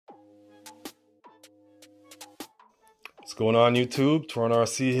What's going on, YouTube? Tron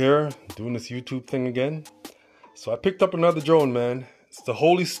RC here, doing this YouTube thing again. So I picked up another drone, man. It's the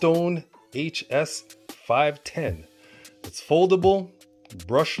Holystone HS510. It's foldable,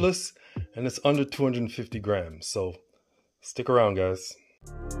 brushless, and it's under 250 grams. So stick around, guys.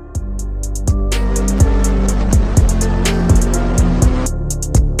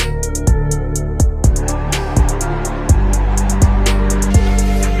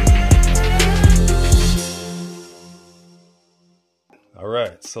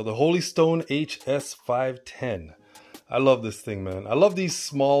 Alright, so the Holystone HS510. I love this thing, man. I love these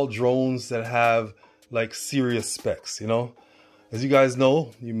small drones that have like serious specs, you know? As you guys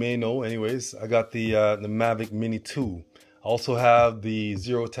know, you may know anyways, I got the Mavic Mini 2. I also have the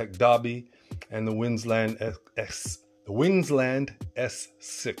Zerotech Dobby and the Wingsland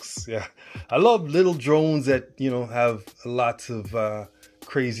S6. Yeah, I love little drones that, you know, have lots of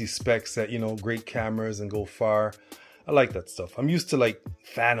crazy specs that, you know, great cameras and go far. I like that stuff. I'm used to like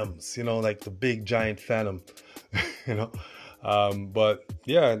Phantoms, you know, like the big giant Phantom, you know. But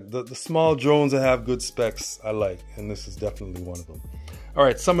yeah, the small drones that have good specs I like, and this is definitely one of them. All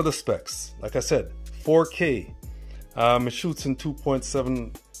right, some of the specs. Like I said, 4K. It shoots in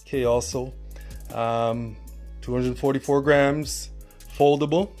 2.7K also. 244 grams.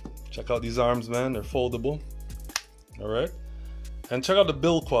 Foldable. Check out these arms, man. They're foldable. All right. And check out the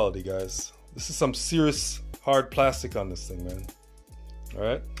build quality, guys. This is some serious hard plastic on this thing, man. All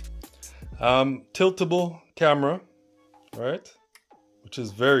right. Tiltable camera, right? Which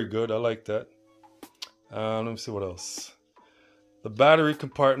is very good. I like that. Let me see what else. The battery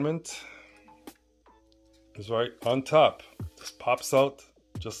compartment is right on top. Just pops out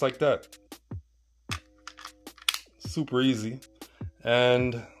just like that. Super easy.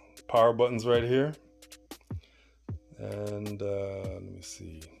 And power buttons right here. And let me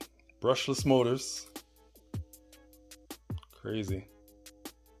see. Brushless motors. Crazy.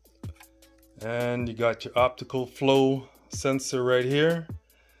 And you got your optical flow sensor right here,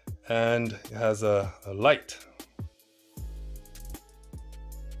 and it has a light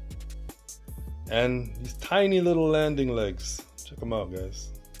and these tiny little landing legs. Check them out, guys.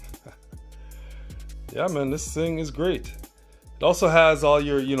 Yeah, man, this thing is great. It also has all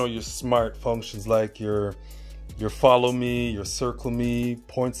your, you know, your smart functions like your follow me, your circle me,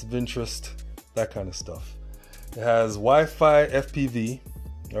 points of interest, that kind of stuff. It has Wi-Fi FPV,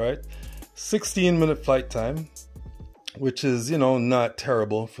 all right, 16-minute flight time, which is, you know, not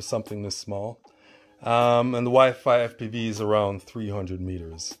terrible for something this small. And the Wi-Fi FPV is around 300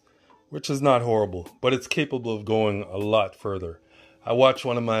 meters, which is not horrible, but it's capable of going a lot further. I watched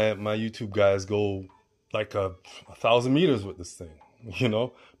one of my YouTube guys go like 1,000 meters with this thing, you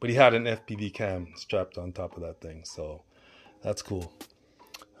know, but he had an FPV cam strapped on top of that thing, so that's cool.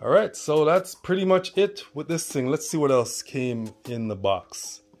 All right, so that's pretty much it with this thing. Let's see what else came in the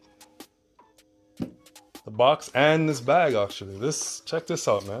box. The box and this bag, actually. Check this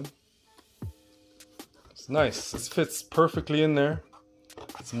out, man. It's nice. This fits perfectly in there.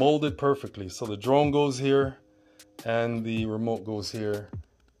 It's molded perfectly. So the drone goes here, and the remote goes here,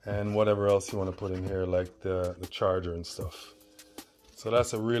 and whatever else you want to put in here, like the charger and stuff. So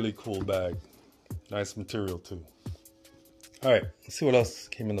that's a really cool bag. Nice material too. All right, let's see what else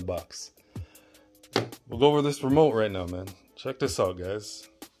came in the box. We'll go over this remote right now, man. Check this out, guys.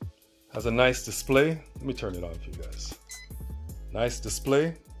 Has a nice display. Let me turn it on for you guys. Nice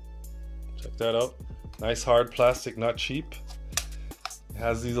display. Check that out. Nice hard plastic, not cheap. It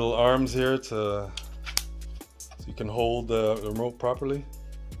has these little arms here so you can hold the remote properly.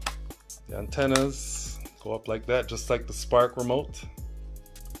 The antennas go up like that, just like the Spark remote.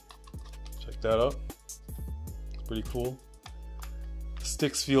 Check that out. It's pretty cool.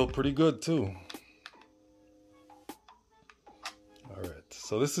 Sticks feel pretty good too. All right,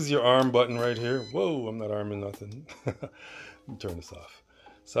 so this is your arm button right here. Whoa, I'm not arming nothing. Let me turn this off.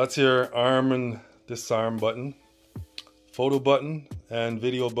 So that's your arm and disarm button, photo button and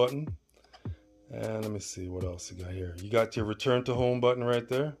video button. And let me see what else you got here. You got your return to home button right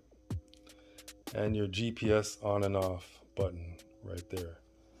there, and your GPS on and off button right there.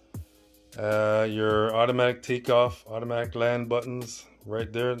 Your automatic takeoff, automatic land buttons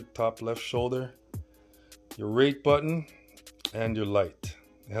right there, top left shoulder. Your rate button and your light.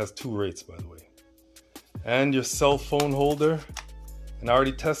 It has 2 rates, by the way. And your cell phone holder. And I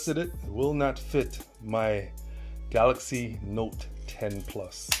already tested it. It will not fit my Galaxy Note 10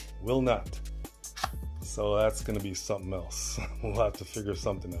 Plus. Will not. So that's going to be something else. We'll have to figure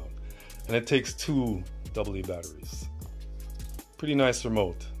something out. And it takes 2 AA batteries. Pretty nice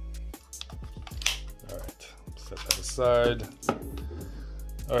remote. Alright, set that aside.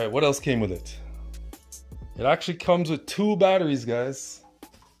 Alright, what else came with it? It actually comes with 2 batteries, guys.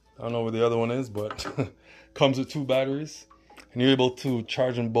 I don't know where the other one is, but comes with 2 batteries. And you're able to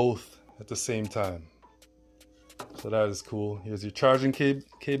charge them both at the same time. So that is cool. Here's your charging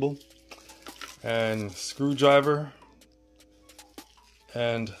cable and screwdriver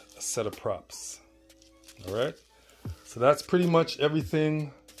and a set of props. All right. So that's pretty much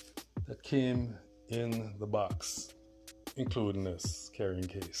everything that came in the box, including this carrying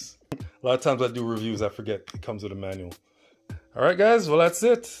case. A lot of times I do reviews, I forget it comes with a manual. All right, guys. Well, that's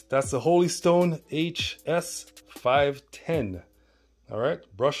it. That's the Holystone HS510. All right.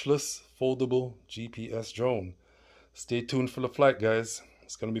 Brushless, foldable GPS drone. Stay tuned for the flight, guys.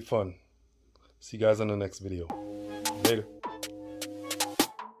 It's going to be fun. See you guys on the next video. Later.